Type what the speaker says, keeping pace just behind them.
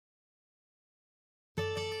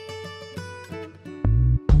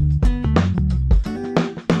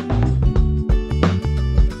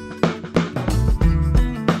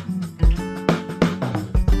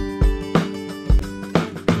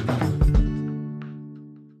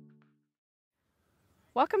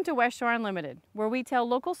Welcome to WestShore Unlimited, where we tell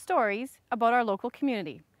local stories about our local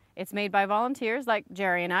community. It's made by volunteers like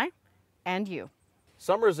Gerry and I, and you.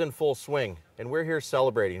 Summer's in full swing, and we're here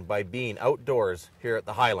celebrating by being outdoors here at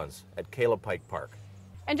the Highlands at Caleb Pike Park.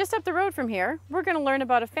 And just up the road from here, we're going to learn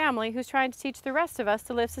about a family who's trying to teach the rest of us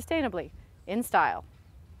to live sustainably, in style.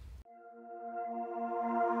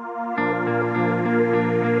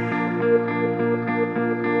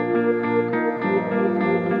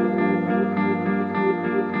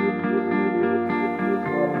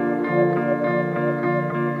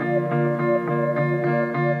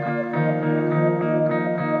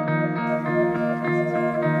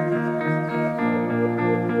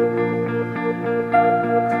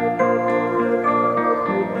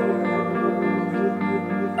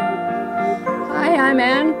 Hi, I'm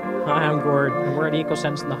Anne. Hi, I'm Gord, and we're at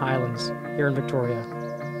EcoSense in the Highlands, here in Victoria.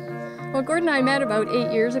 Well, Gord and I met about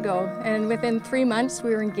 8 years ago, and within 3 months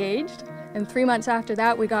we were engaged, and 3 months after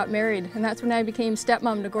that we got married, and that's when I became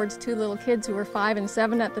stepmom to Gord's 2 little kids who were 5 and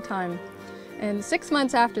 7 at the time. And 6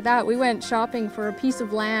 months after that we went shopping for a piece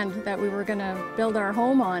of land that we were going to build our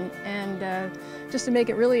home on, and just to make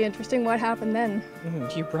it really interesting, what happened then?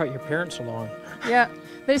 You brought your parents along. Yeah,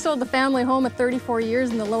 they sold the family home of 34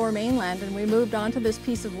 years in the Lower Mainland, and we moved onto this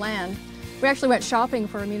piece of land. We actually went shopping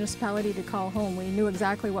for a municipality to call home. We knew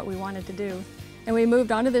exactly what we wanted to do. And we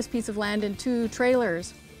moved onto this piece of land in 2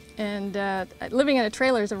 trailers. And living in a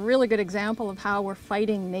trailer is a really good example of how we're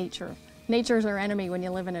fighting nature. Nature's our enemy when you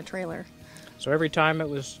live in a trailer. So every time if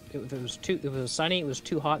it was sunny, it was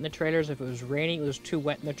too hot in the trailers. If it was rainy, it was too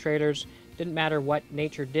wet in the trailers. Didn't matter what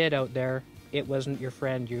nature did out there, it wasn't your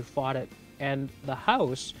friend. You fought it. And the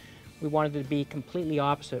house, we wanted it to be completely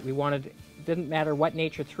opposite. Didn't matter what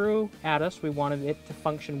nature threw at us, we wanted it to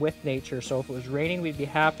function with nature. So if it was raining, we'd be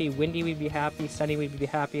happy, windy, we'd be happy, sunny, we'd be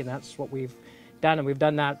happy, and that's what we've done. And we've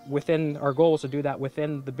done that within our goals to do that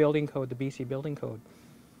within the building code, the BC Building Code.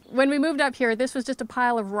 When we moved up here, this was just a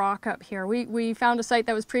pile of rock up here. We found a site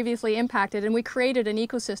that was previously impacted, and we created an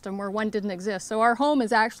ecosystem where one didn't exist. So our home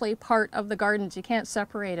is actually part of the gardens. You can't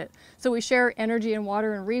separate it. So we share energy and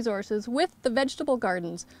water and resources with the vegetable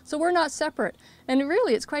gardens. So we're not separate. And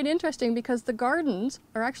really, it's quite interesting because the gardens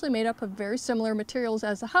are actually made up of very similar materials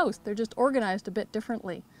as the house. They're just organized a bit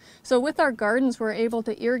differently. So with our gardens, we're able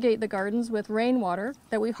to irrigate the gardens with rainwater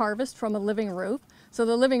that we harvest from a living roof. So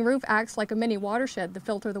the living roof acts like a mini watershed to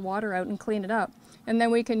filter the water out and clean it up. And then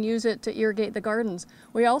we can use it to irrigate the gardens.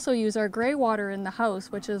 We also use our gray water in the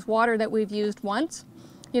house, which is water that we've used once,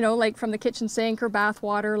 you know, like from the kitchen sink or bath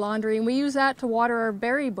water, laundry, and we use that to water our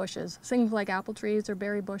berry bushes, things like apple trees or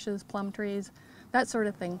berry bushes, plum trees, that sort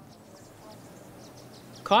of thing.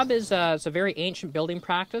 Cob is it's a very ancient building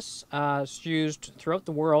practice. It's used throughout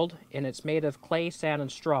the world, and it's made of clay, sand,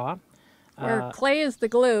 and straw. Where clay is the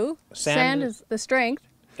glue, sand is the strength.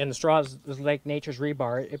 And the straw is like nature's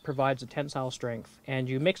rebar. It provides a tensile strength. And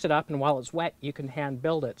you mix it up, and while it's wet, you can hand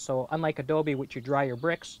build it. So unlike adobe, which you dry your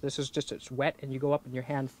bricks, this is just, it's wet, and you go up and your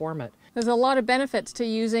hand form it. There's a lot of benefits to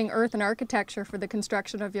using earth and architecture for the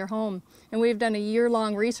construction of your home. And we've done a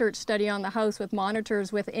year-long research study on the house with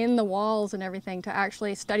monitors within the walls and everything to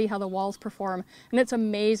actually study how the walls perform. And it's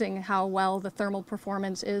amazing how well the thermal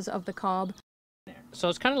performance is of the cob. So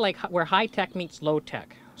it's kind of like where high-tech meets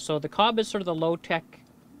low-tech. So the cob is sort of the low-tech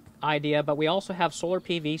idea, but we also have solar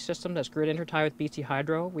PV system that's grid intertie with BC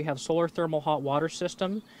Hydro. We have solar thermal hot water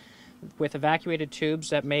system with evacuated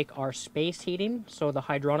tubes that make our space heating, so the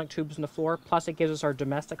hydronic tubes in the floor, plus it gives us our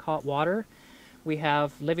domestic hot water. We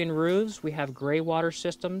have living roofs, we have gray water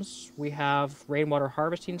systems, we have rainwater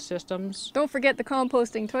harvesting systems. Don't forget the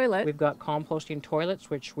composting toilet. We've got composting toilets,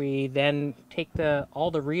 which we then take all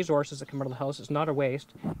the resources that come out of the house, it's not a waste,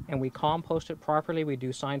 and we compost it properly. We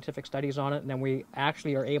do scientific studies on it, and then we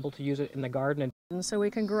actually are able to use it in the garden. And so we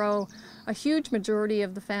can grow a huge majority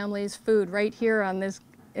of the family's food right here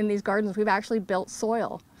in these gardens. We've actually built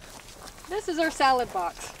soil. This is our salad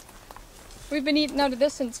box. We've been eating out of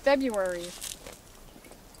this since February.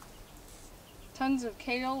 Tons of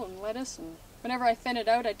kale and lettuce, and whenever I thin it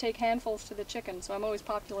out, I take handfuls to the chickens, so I'm always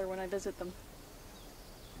popular when I visit them.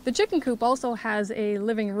 The chicken coop also has a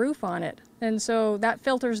living roof on it, and so that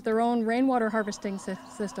filters their own rainwater harvesting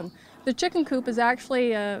system. The chicken coop is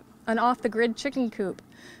actually an off-the-grid chicken coop.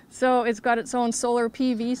 So it's got its own solar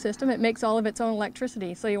PV system. It makes all of its own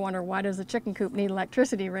electricity. So you wonder, why does a chicken coop need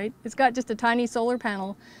electricity, right? It's got just a tiny solar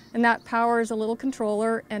panel, and that powers a little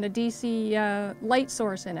controller and a DC light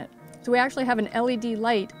source in it. So we actually have an LED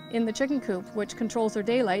light in the chicken coop which controls their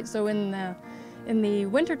daylight, so in the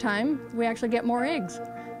wintertime we actually get more eggs.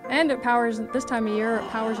 And it powers, this time of year, it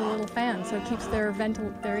powers a little fan, so it keeps their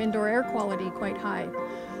indoor air quality quite high.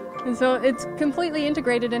 And so it's completely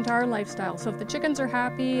integrated into our lifestyle. So if the chickens are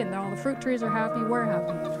happy and all the fruit trees are happy, we're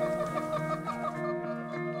happy.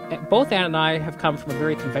 Both Ann and I have come from a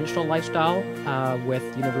very conventional lifestyle with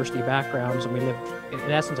university backgrounds, and we lived,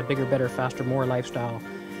 in essence, a bigger, better, faster, more lifestyle.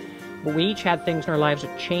 But we each had things in our lives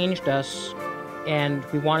that changed us, and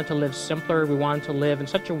we wanted to live simpler. We wanted to live in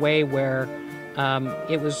such a way where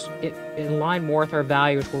it was in line more with our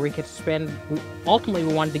values, where we could spend, ultimately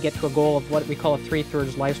we wanted to get to a goal of what we call a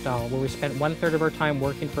 3/3 lifestyle, where we spent 1/3 of our time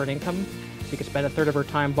working for an income, we could spend 1/3 of our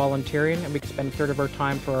time volunteering, and we could spend 1/3 of our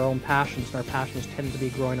time for our own passions, and our passions tend to be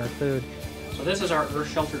growing our food. So this is our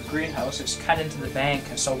earth-sheltered greenhouse. It's cut into the bank,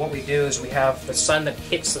 and so what we do is we have the sun that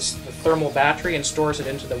hits the thermal battery and stores it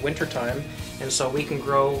into the winter time, and so we can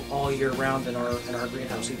grow all year round in our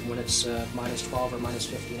greenhouse, even when it's minus 12 or minus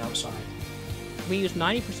 15 outside. We use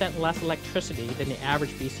 90% less electricity than the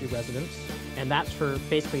average BC residence, and that's for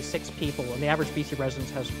basically 6 people, and the average BC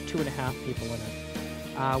residence has 2.5 people in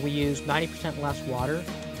it. We use 90% less water.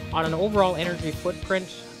 On an overall energy footprint,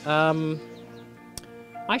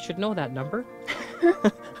 I should know that number.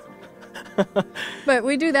 But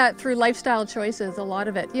we do that through lifestyle choices, a lot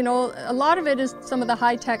of it. You know, a lot of it is some of the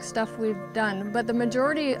high-tech stuff we've done, but the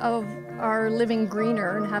majority of our living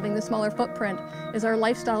greener and having the smaller footprint is our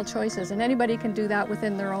lifestyle choices, and anybody can do that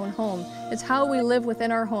within their own home. It's how we live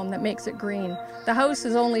within our home that makes it green. The house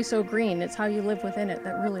is only so green, it's how you live within it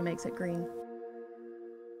that really makes it green.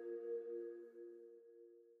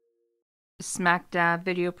 Smack Dab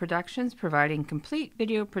Video Productions, providing complete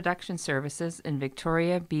video production services in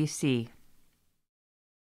Victoria, BC.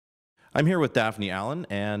 I'm here with Daphne Allen,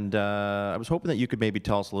 and I was hoping that you could maybe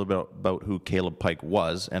tell us a little bit about who Caleb Pike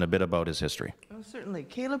was and a bit about his history. Oh, certainly.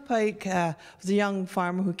 Caleb Pike was a young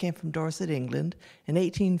farmer who came from Dorset, England in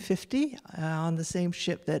 1850 on the same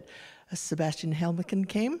ship that Sebastian Helmeken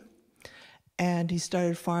came. And he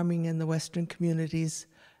started farming in the western communities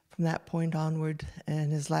from that point onward,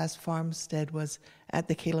 and his last farmstead was at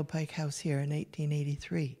the Caleb Pike House here in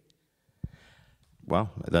 1883. Wow,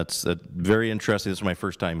 that's very interesting. This is my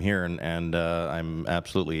first time here, and I'm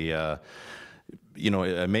absolutely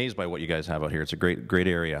amazed by what you guys have out here. It's a great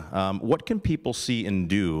area. What can people see and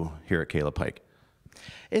do here at Caleb Pike?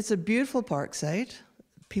 It's a beautiful park site.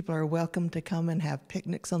 People are welcome to come and have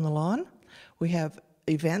picnics on the lawn. We have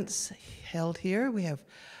events held here. We have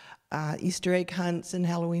Easter egg hunts and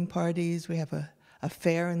Halloween parties. We have a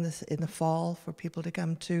fair in the fall for people to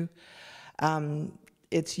come to.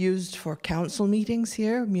 It's used for council meetings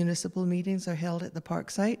here. Municipal meetings are held at the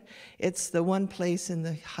park site. It's the one place in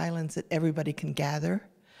the Highlands that everybody can gather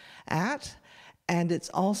at. And it's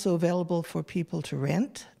also available for people to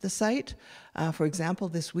rent the site. For example,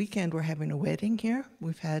 this weekend we're having a wedding here.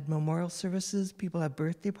 We've had memorial services. People have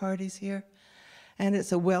birthday parties here. And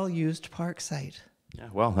it's a well-used park site. Yeah,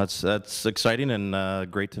 well, that's exciting, and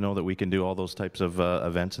great to know that we can do all those types of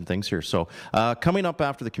events and things here. So coming up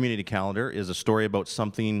after the community calendar is a story about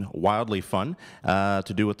something wildly fun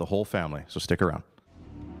to do with the whole family. So stick around.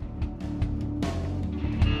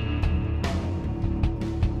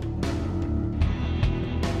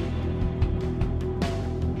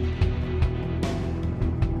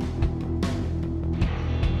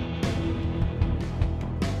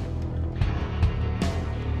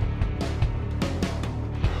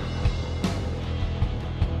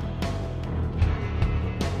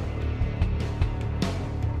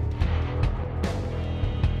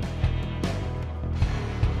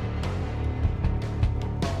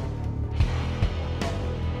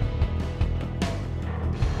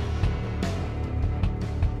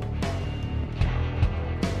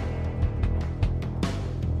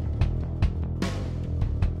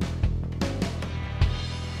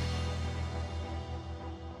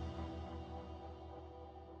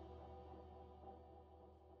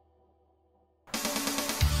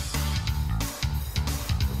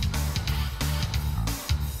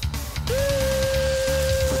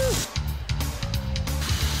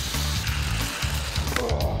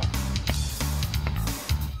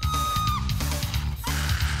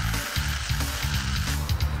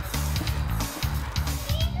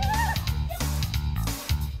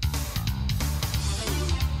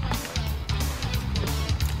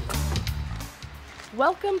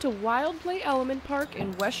 Welcome to Wildplay Element Park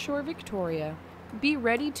in WestShore, Victoria. Be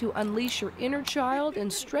ready to unleash your inner child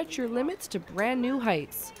and stretch your limits to brand new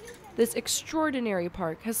heights. This extraordinary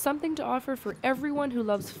park has something to offer for everyone who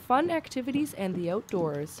loves fun activities and the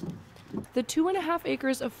outdoors. The 2.5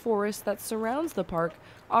 acres of forest that surrounds the park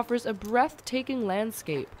offers a breathtaking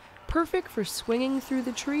landscape, perfect for swinging through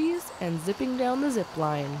the trees and zipping down the zip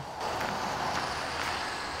line.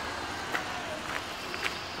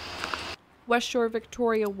 WestShore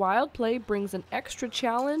Victoria Wildplay brings an extra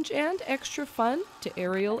challenge and extra fun to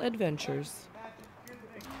aerial adventures.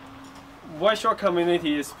 WestShore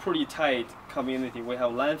community is pretty tight community. We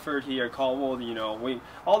have Lanford here, Colwood,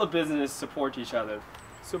 all the business support each other.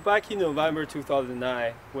 So back in November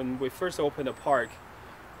 2009, when we first opened the park,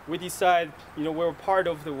 we decided, we were part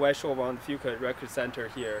of the WestShore Vancouver Record Center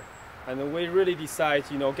here. And we really decided,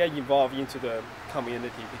 get involved into the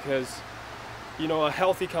community because, a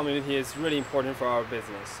healthy community is really important for our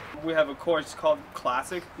business. We have a course called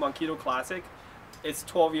Classic, Mankato Classic. It's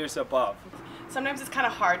 12 years above. Sometimes it's kind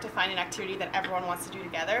of hard to find an activity that everyone wants to do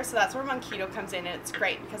together, so that's where Mankato comes in, and it's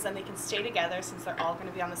great because then they can stay together since they're all going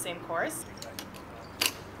to be on the same course.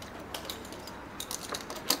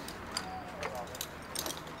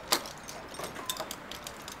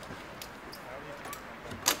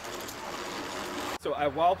 So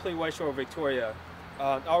at Wildplay WestShore Victoria,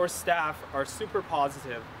 our staff are super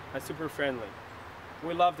positive and super friendly.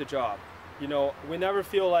 We love the job. We never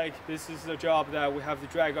feel like this is a job that we have to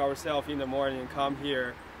drag ourselves in the morning and come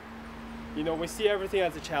here. We see everything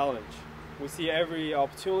as a challenge. We see every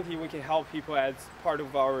opportunity we can help people as part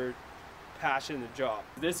of our passion and job.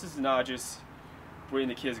 This is not just bring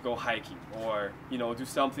the kids go hiking or do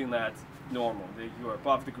something that's normal. You're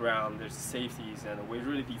above the ground, there's safeties, and we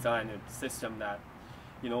really designed a system that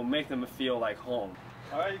make them feel like home.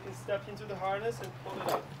 All right, you can step into the harness and pull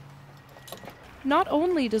it up. Not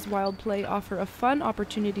only does Wildplay offer a fun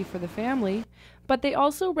opportunity for the family, but they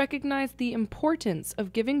also recognize the importance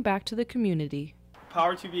of giving back to the community.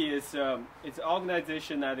 Power to Be is it's an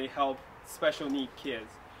organization that they help special need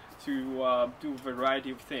kids to do a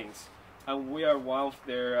variety of things, and we are one of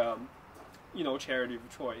their charity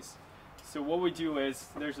of choice. So what we do is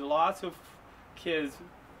there's lots of kids.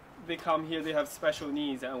 They come here, they have special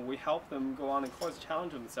needs, and we help them go on a course,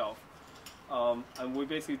 challenge themselves, and we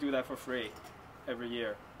basically do that for free every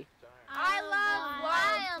year. I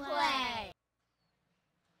love Wildplay!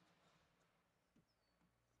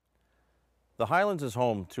 The Highlands is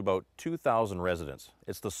home to about 2,000 residents.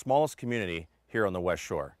 It's the smallest community here on the West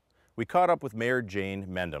Shore. We caught up with Mayor Jane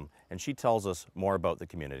Mendum, and she tells us more about the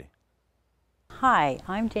community. Hi,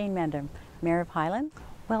 I'm Jane Mendum, Mayor of Highlands.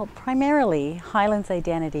 Well, primarily, Highlands'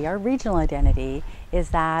 identity, our regional identity,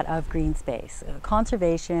 is that of green space,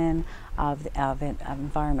 conservation of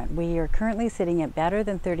environment. We are currently sitting at better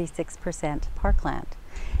than 36% parkland,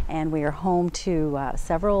 and we are home to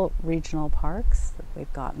several regional parks.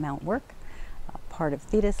 We've got Mount Work, part of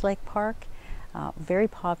Thetis Lake Park, very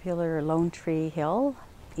popular Lone Tree Hill,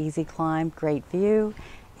 easy climb, great view,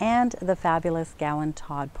 and the fabulous Gowan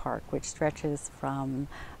Todd Park, which stretches from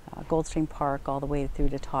Goldstream Park all the way through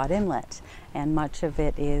to Todd Inlet, and much of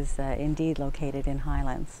it is indeed located in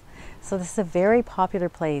Highlands. So this is a very popular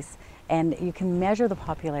place, and you can measure the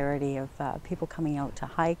popularity of people coming out to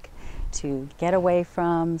hike, to get away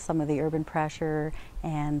from some of the urban pressure,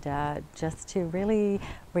 and just to really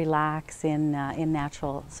relax in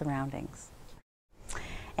natural surroundings.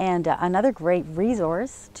 And another great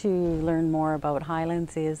resource to learn more about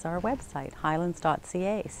Highlands is our website,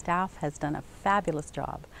 highlands.ca. Staff has done a fabulous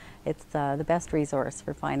job. It's the best resource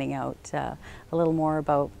for finding out a little more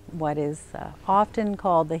about what is often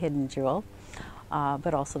called the hidden jewel,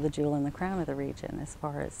 but also the jewel in the crown of the region as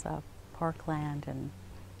far as parkland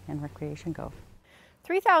and recreation go.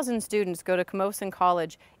 3,000 students go to Camosun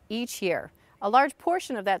College each year. A large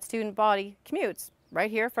portion of that student body commutes right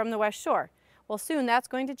here from the West Shore. Well, soon that's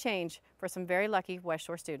going to change for some very lucky West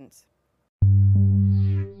Shore students.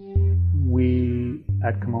 We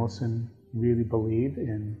at Camosun really believe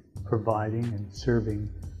in providing and serving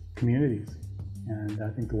communities, and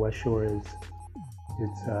I think the West Shore it's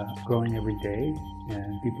growing every day,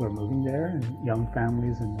 and people are moving there, and young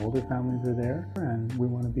families and older families are there, and we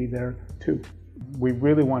want to be there too. We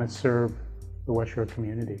really want to serve the West Shore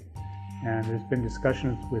community, and there's been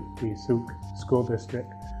discussions with the Souk School District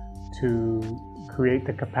to create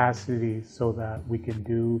the capacity so that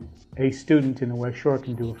a student in the West Shore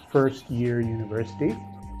can do a first-year university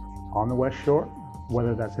on the West Shore,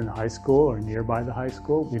 whether that's in the high school or nearby the high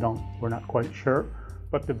school. We're not quite sure,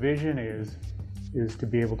 but the vision is to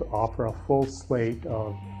be able to offer a full slate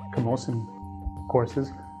of Camosun courses,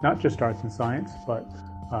 not just arts and science, but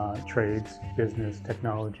trades, business,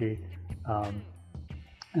 technology,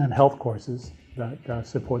 and health courses that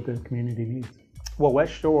support the community needs. Well,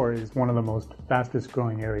 West Shore is one of the most fastest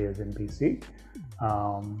growing areas in BC.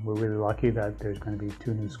 We're really lucky that there's going to be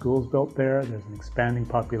 2 new schools built there. There's an expanding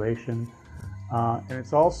population. And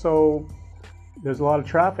it's also, there's a lot of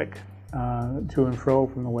traffic to and fro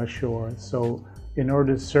from the West Shore. So in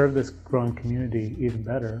order to serve this growing community even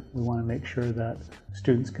better, we want to make sure that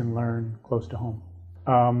students can learn close to home.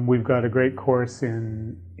 We've got a great course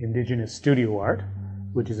in Indigenous Studio Art,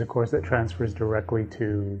 which is a course that transfers directly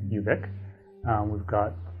to UVic. We've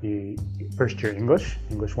got the first year English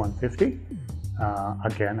 150.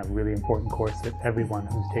 Again, a really important course that everyone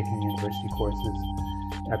who's taking university courses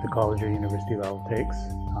at the college or university level takes.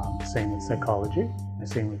 Same with psychology, and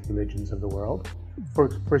same with religions of the world.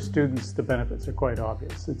 For students, the benefits are quite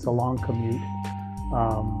obvious. It's a long commute.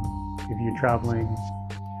 If you're traveling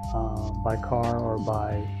by car or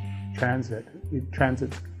by transit,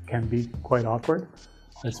 transit can be quite awkward,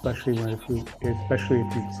 especially if you've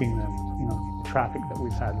seen the traffic that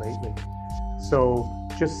we've had lately. So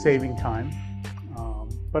just saving time,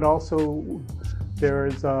 but also there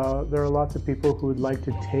are lots of people who would like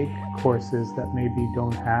to take courses that maybe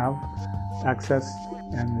don't have access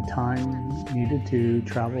and the time needed to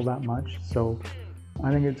travel that much. So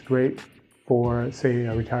I think it's great for, say,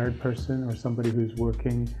 a retired person or somebody who's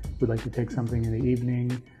working, who'd like to take something in the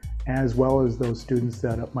evening, as well as those students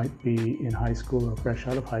that might be in high school or fresh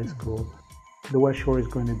out of high school. The West Shore is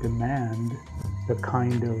going to demand the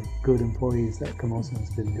kind of good employees that Camosun has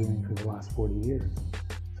been doing for the last 40 years.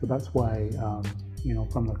 So that's why,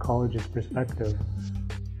 from the college's perspective,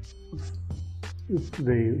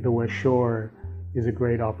 the West Shore is a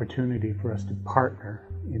great opportunity for us to partner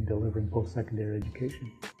in delivering post-secondary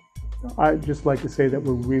education. I'd just like to say that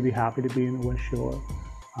we're really happy to be in the West Shore.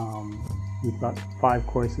 We've got 5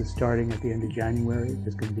 courses starting at the end of January.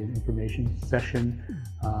 There's going to be an information session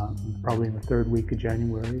probably in the 3rd week of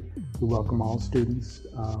January. We welcome all students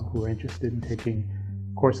who are interested in taking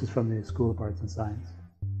courses from the School of Arts and Science.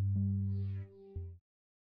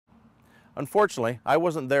 Unfortunately, I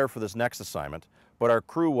wasn't there for this next assignment, but our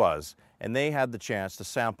crew was, and they had the chance to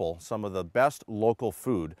sample some of the best local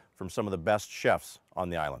food from some of the best chefs on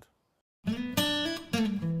the island.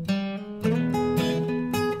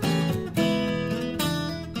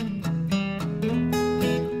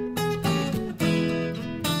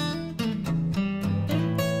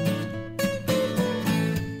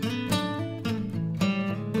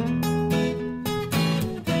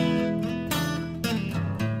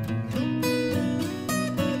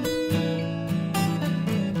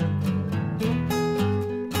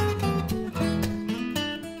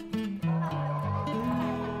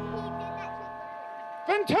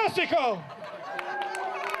 Fantastico!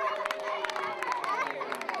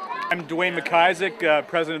 I'm Dwayne McIsaac,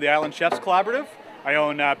 president of the Island Chefs Collaborative. I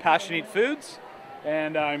own Passion Eat Foods,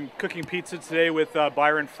 and I'm cooking pizza today with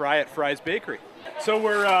Byron Fry at Fry's Bakery. So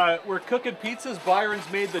we're cooking pizzas. Byron's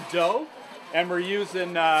made the dough, and we're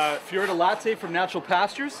using Fior di Latte from Natural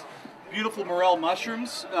Pastures, beautiful morel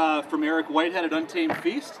mushrooms from Eric Whitehead at Untamed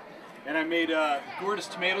Feast, and I made gorgeous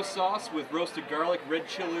tomato sauce with roasted garlic, red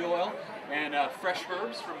chili oil, and fresh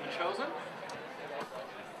herbs from The Chosen.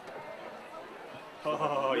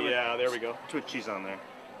 Oh yeah, there we go. Put cheese on there.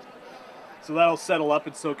 So that'll settle up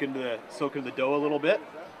and soak into the dough a little bit.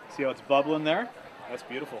 See how it's bubbling there? That's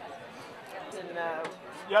beautiful.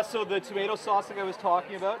 Yeah, so the tomato sauce like I was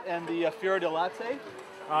talking about, and the Fior di Latte.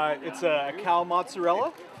 It's a cow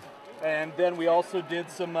mozzarella, and then we also did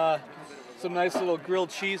some nice little grilled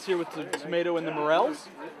cheese here with the tomato and the morels.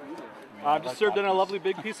 Just served in a lovely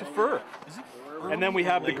big piece of fur. And then we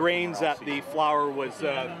have the grains that the flour was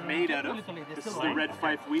made out of. This is the red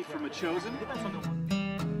Fife wheat from The Chosen.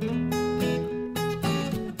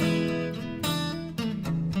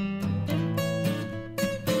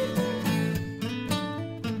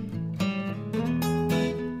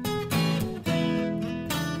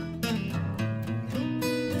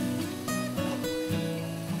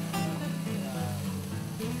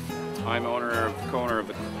 I'm co-owner of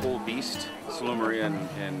the Cool Beast Saloon Maria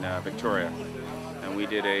in Victoria, and we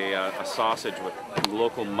did a sausage with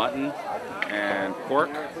local mutton and pork,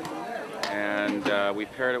 and we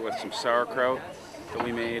paired it with some sauerkraut that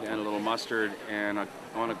we made and a little mustard and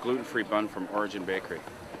on a gluten-free bun from Origin Bakery.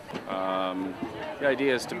 The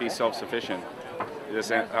idea is to be self-sufficient. This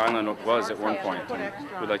island was at one point, and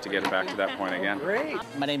we'd like to get it back to that point again. Great.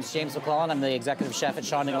 My name is James McClellan. I'm the executive chef at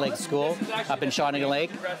Shawnigan Lake School up in Shawnigan Lake.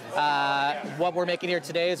 What we're making here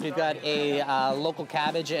today is we've got a local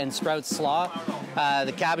cabbage and sprouts slaw.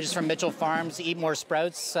 The cabbage is from Mitchell Farms. Eat More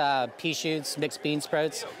Sprouts, pea shoots, mixed bean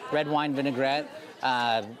sprouts, red wine vinaigrette,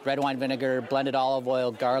 red wine vinegar, blended olive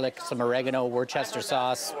oil, garlic, some oregano, Worcester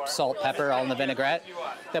sauce, salt, pepper, all in the vinaigrette.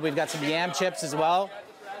 Then we've got some yam chips as well.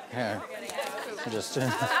 Here. Just we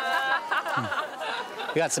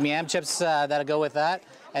got some yam chips that'll go with that,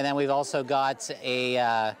 and then we've also got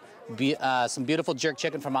some beautiful jerk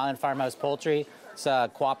chicken from Island Farmhouse Poultry, It's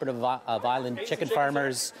a cooperative of island chicken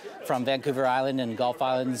farmers from Vancouver Island and Gulf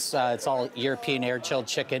Islands. It's all European air-chilled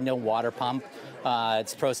chicken, no water pump.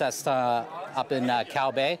 It's processed up in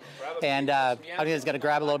Cow Bay. And I'm just going to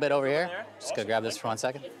grab a little bit over here. Just going to grab this for 1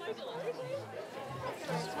 second.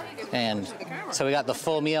 And so we got the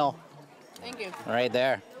full meal. Thank you. Right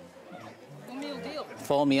there. Full meal deal.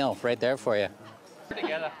 Full meal right there for you.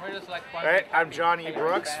 All right, I'm John E.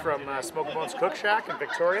 Brooks from Smoke Bones Cook Shack in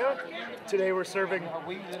Victoria. Today we're serving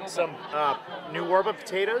some new warba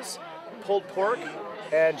potatoes, pulled pork,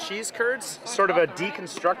 and cheese curds, sort of a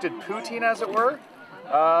deconstructed poutine, as it were.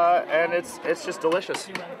 And it's just delicious.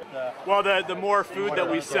 Well, the more food that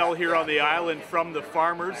we sell here on the island from the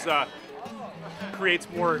farmers creates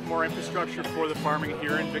more infrastructure for the farming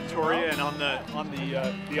here in Victoria and on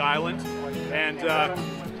the island. And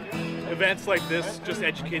events like this just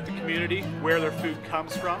educate the community where their food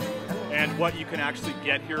comes from and what you can actually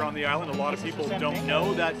get here on the island. A lot of people don't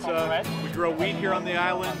know that we grow wheat here on the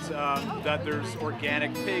island, that there's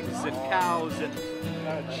organic pigs and cows and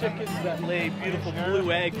chickens that lay beautiful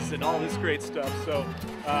blue eggs and all this great stuff. So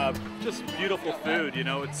just beautiful food, you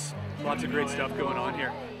know, it's lots of great stuff going on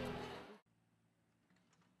here.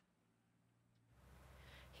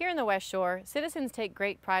 Here in the West Shore, citizens take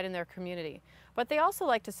great pride in their community, but they also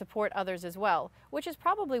like to support others as well, which is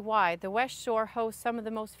probably why the West Shore hosts some of the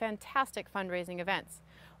most fantastic fundraising events.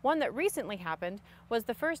 One that recently happened was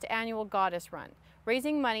the first annual Goddess Run,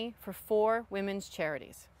 raising money for 4 women's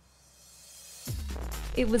charities.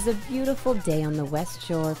 It was a beautiful day on the West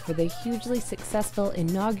Shore for the hugely successful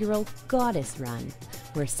inaugural Goddess Run,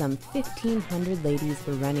 where some 1,500 ladies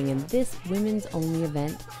were running in this women's-only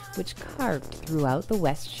event, which carved throughout the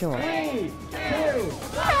West Shore. 3, 2, 1.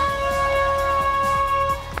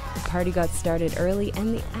 The party got started early,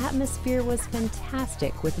 and the atmosphere was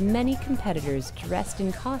fantastic, with many competitors dressed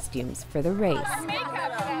in costumes for the race.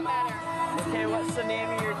 Okay, what's the name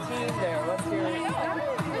of your team there? What's your...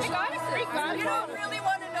 You don't really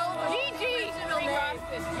want to know the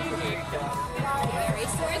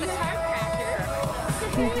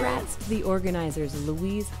Congrats to the organizers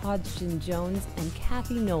Louise Hodgson-Jones and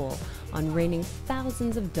Kathy Knoll on raining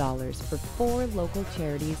thousands of dollars for 4 local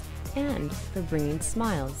charities and for bringing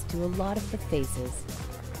smiles to a lot of the faces.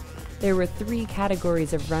 There were 3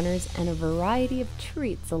 categories of runners and a variety of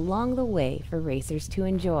treats along the way for racers to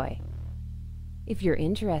enjoy. If you're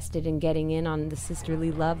interested in getting in on the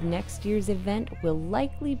sisterly love, next year's event will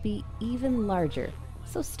likely be even larger,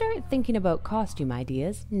 so start thinking about costume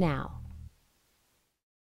ideas now.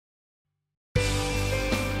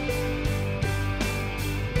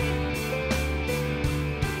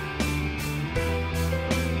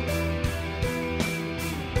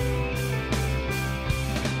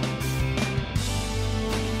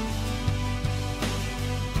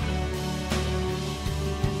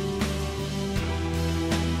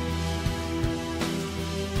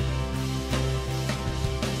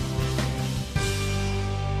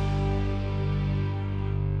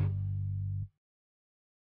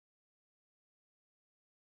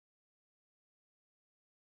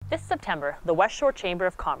 This September, the West Shore Chamber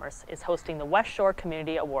of Commerce is hosting the West Shore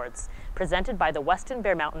Community Awards, presented by the Weston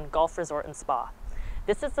Bear Mountain Golf Resort and Spa.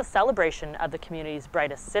 This is the celebration of the community's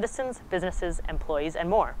brightest citizens, businesses, employees, and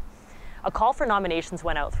more. A call for nominations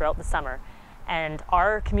went out throughout the summer, and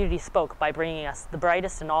our community spoke by bringing us the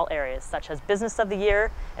brightest in all areas, such as Business of the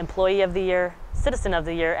Year, Employee of the Year, Citizen of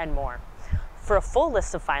the Year, and more. For a full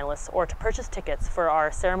list of finalists or to purchase tickets for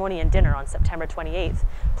our ceremony and dinner on September 28th,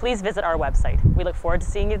 please visit our website. We look forward to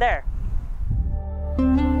seeing you there.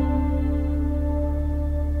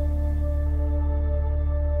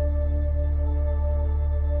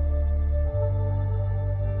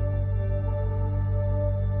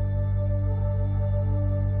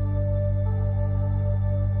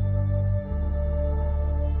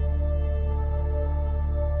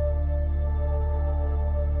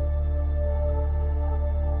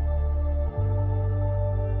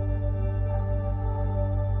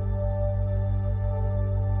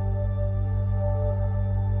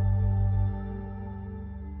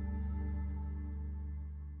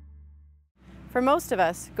 For most of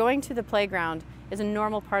us, going to the playground is a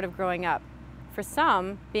normal part of growing up. For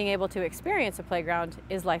some, being able to experience a playground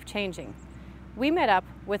is life-changing. We met up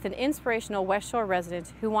with an inspirational West Shore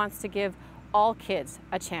resident who wants to give all kids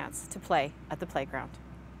a chance to play at the playground.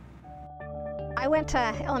 I went to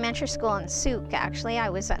elementary school in Souk, actually. I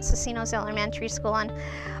was at Cecinos Elementary School, and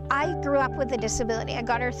I grew up with a disability. I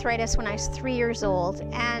got arthritis when I was 3 years old,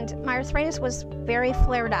 and my arthritis was very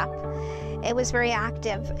flared up. It was very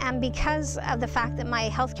active, and because of the fact that my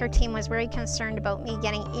healthcare team was very concerned about me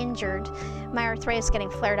getting injured, my arthritis getting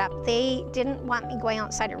flared up, they didn't want me going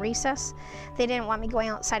outside at recess. They didn't want me going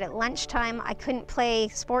outside at lunchtime. I couldn't play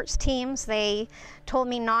sports teams. They told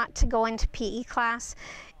me not to go into PE class.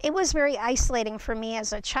 It was very isolating for me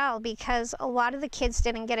as a child because a lot of the kids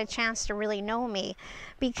didn't get a chance to really know me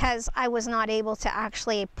because I was not able to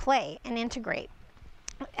actually play and integrate.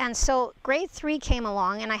 And so grade 3 came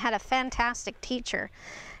along, and I had a fantastic teacher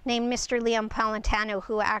named Mr. Liam Palantano,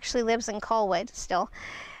 who actually lives in Colwood still.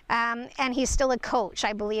 And he's still a coach,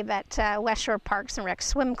 I believe, at WestShore Parks and Rec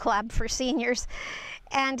Swim Club for seniors.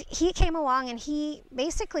 And he came along and he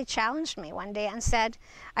basically challenged me one day and said,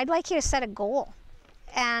 "I'd like you to set a goal."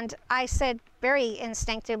 And I said very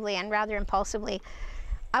instinctively and rather impulsively,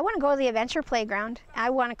 "I want to go to the adventure playground.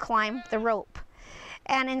 I want to climb the rope."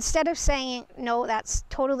 And instead of saying, "No, that's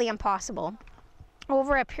totally impossible,"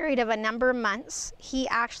 over a period of a number of months, he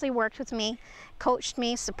actually worked with me, coached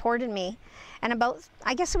me, supported me. And about,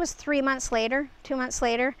 I guess it was 3 months later, 2 months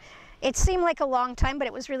later, it seemed like a long time, but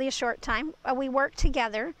it was really a short time. We worked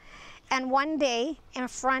together, and one day, in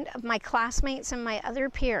front of my classmates and my other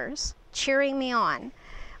peers, cheering me on,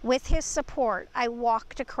 with his support, I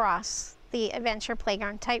walked across the adventure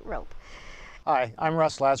playground tightrope. Hi, I'm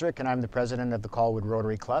Russ Lazarick, and I'm the president of the Colwood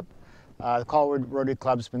Rotary Club. The Colwood Rotary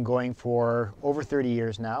Club's been going for over 30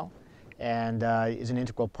 years now, and is an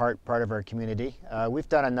integral part of our community. We've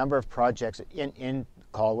done a number of projects in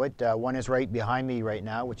Colwood. One is right behind me right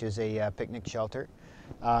now, which is a picnic shelter.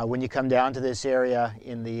 When you come down to this area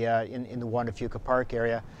in the Wandafuka Park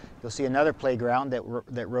area, you'll see another playground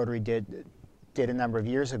that Rotary did a number of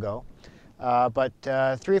years ago. But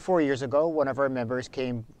 3 or 4 years ago, one of our members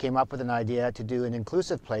came up with an idea to do an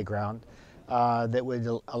inclusive playground that would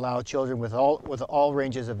allow children with all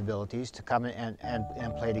ranges of abilities to come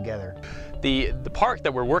and play together. The park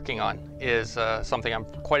that we're working on is something I'm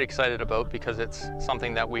quite excited about because it's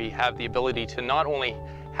something that we have the ability to not only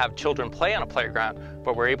have children play on a playground,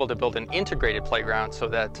 but we're able to build an integrated playground so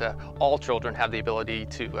that all children have the ability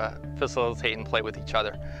to facilitate and play with each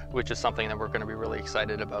other, which is something that we're going to be really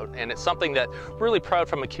excited about. And it's something that we're really proud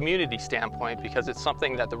from a community standpoint because it's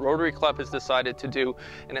something that the Rotary Club has decided to do,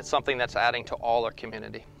 and it's something that's adding to all our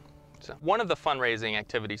community. So one of the fundraising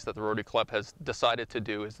activities that the Rotary Club has decided to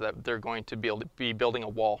do is that they're going to be building a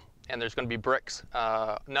wall. And there's going to be bricks,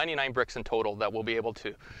 99 bricks in total that we'll be able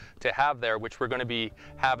to have there, which we're going to be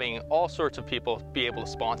having all sorts of people be able to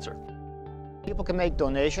sponsor. People can make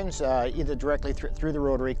donations either directly through the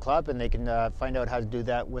Rotary Club, and they can find out how to do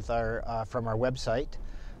that with from our website.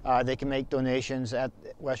 They can make donations at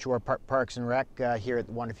WestShore Parks and Rec here at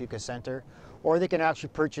the Wandafuka Centre, or they can actually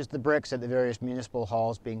purchase the bricks at the various municipal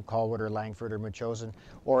halls, being Colwood or Langford or Metchosin,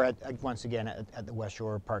 or once again at the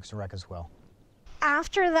WestShore Parks and Rec as well.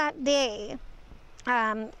 After that day,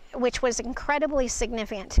 which was incredibly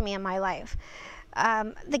significant to me in my life,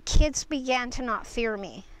 the kids began to not fear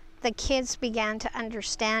me. The kids began to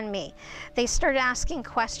understand me. They started asking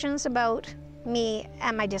questions about me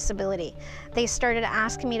and my disability. They started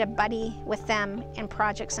asking me to buddy with them in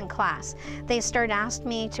projects in class. They started asking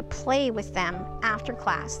me to play with them after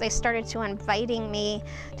class. They started to inviting me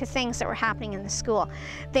to things that were happening in the school.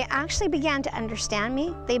 They actually began to understand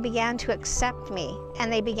me, they began to accept me,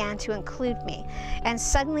 and they began to include me. And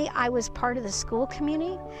suddenly I was part of the school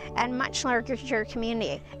community and much larger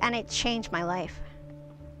community, and it changed my life.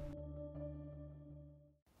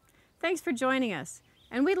 Thanks for joining us.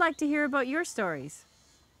 And we'd like to hear about your stories.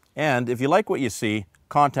 And if you like what you see,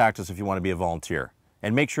 contact us if you want to be a volunteer.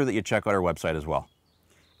 And make sure that you check out our website as well.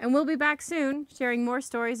 And we'll be back soon, sharing more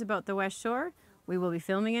stories about the West Shore. We will be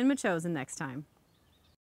filming in Metchosin next time.